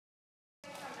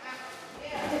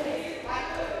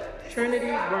Trinity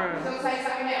Brown. Don't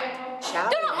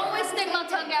I always stick my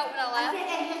tongue out when I laugh?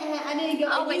 I need to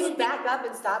go. Can you back up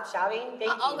and stop shouting? Thank you.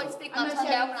 I always stick my tongue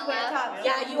out when I laugh.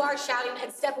 Yeah, you are shouting,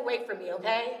 and step away from me,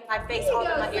 okay? My face all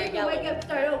in my ear yelling. Wake up and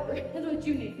start over. That's what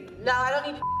you need to do. No, I don't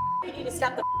need to. You need to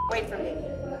step the away from me.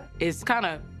 It's kind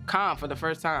of calm for the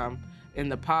first time in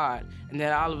the pod, and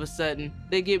then all of a sudden,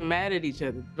 they get mad at each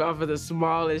other over the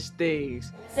smallest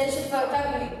things. Since you fucked up,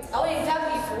 I wouldn't even talk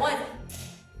to you for one.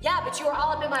 Yeah, but you were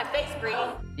all up in my face, Bree.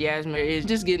 Yasmin is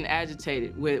just getting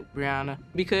agitated with Brianna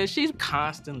because she's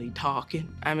constantly talking.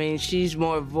 I mean, she's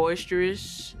more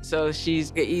boisterous, so she's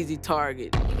an easy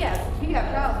target. You got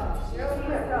problems. You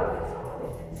got problems.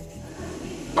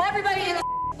 Everybody in the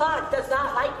pod does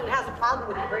not like you and has a problem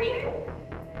with you, Bree.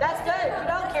 That's good. You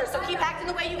don't care, so keep acting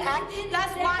the way you act.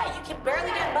 That's why you can barely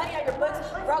get money on your books,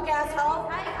 broke asshole.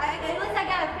 At least I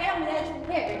got a family that actually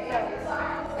cares.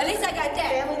 At least I got that.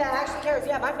 Family that actually cares.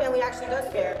 Yeah, my family actually does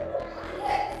care.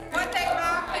 One thing,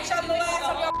 Mom, put your little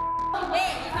ass on your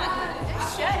head.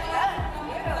 Shut up.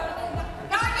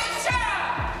 No, you shut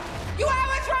up. You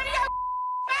always running your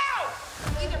mouth.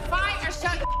 Either fight or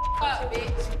shut the up,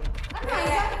 bitch. I'm not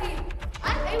talking to you.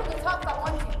 I'm able to talk if I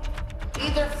want to.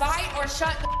 Either fight or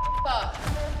shut the up.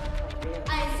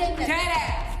 I ain't saying that. Dead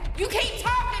ass. You keep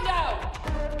talking, though.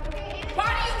 Why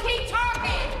do you keep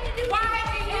talking? Why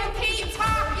do you keep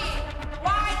talking?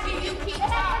 Why do you keep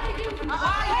talking? Why do you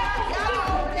keep talking?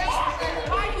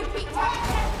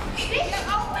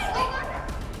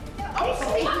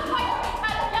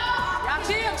 Y'all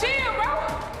chill, bro.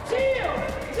 Chill.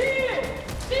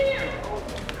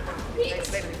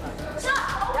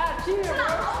 Y'all chill, bro.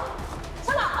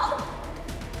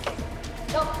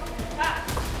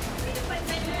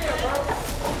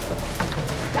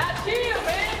 Chill,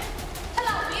 man.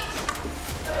 Hello, bitch.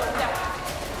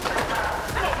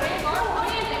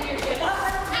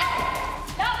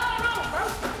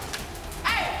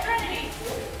 Hey, Trinity.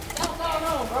 What's going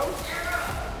on, bro?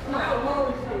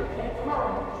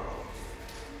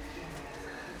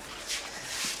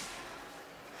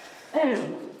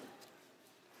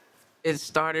 It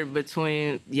started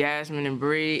between Yasmin and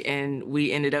Bree, and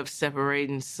we ended up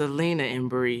separating Selena and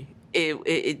Bree.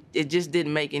 It just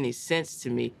didn't make any sense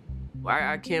to me.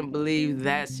 I can't believe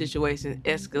that situation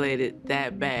escalated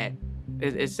that bad.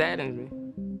 It saddens me.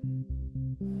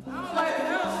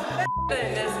 That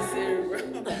ain't necessary, bro.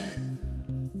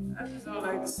 I just don't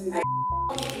like to see that.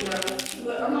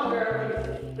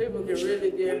 People can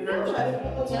really get hurt.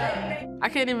 I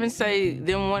can't even say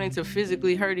them wanting to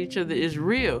physically hurt each other is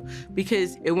real,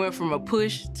 because it went from a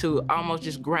push to almost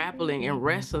just grappling and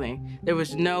wrestling. There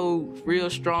was no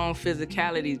real strong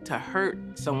physicality to hurt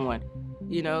someone.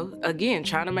 You know, again,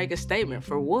 trying to make a statement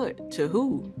for what? To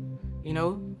who? You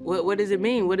know, what does it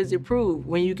mean? What does it prove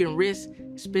when you can risk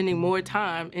spending more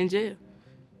time in jail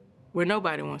where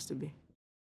nobody wants to be?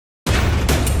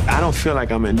 I don't feel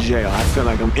like I'm in jail. I feel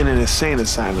like I'm in an insane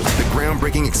asylum. The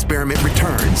groundbreaking experiment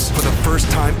returns for the first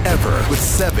time ever with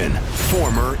 7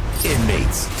 former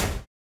inmates.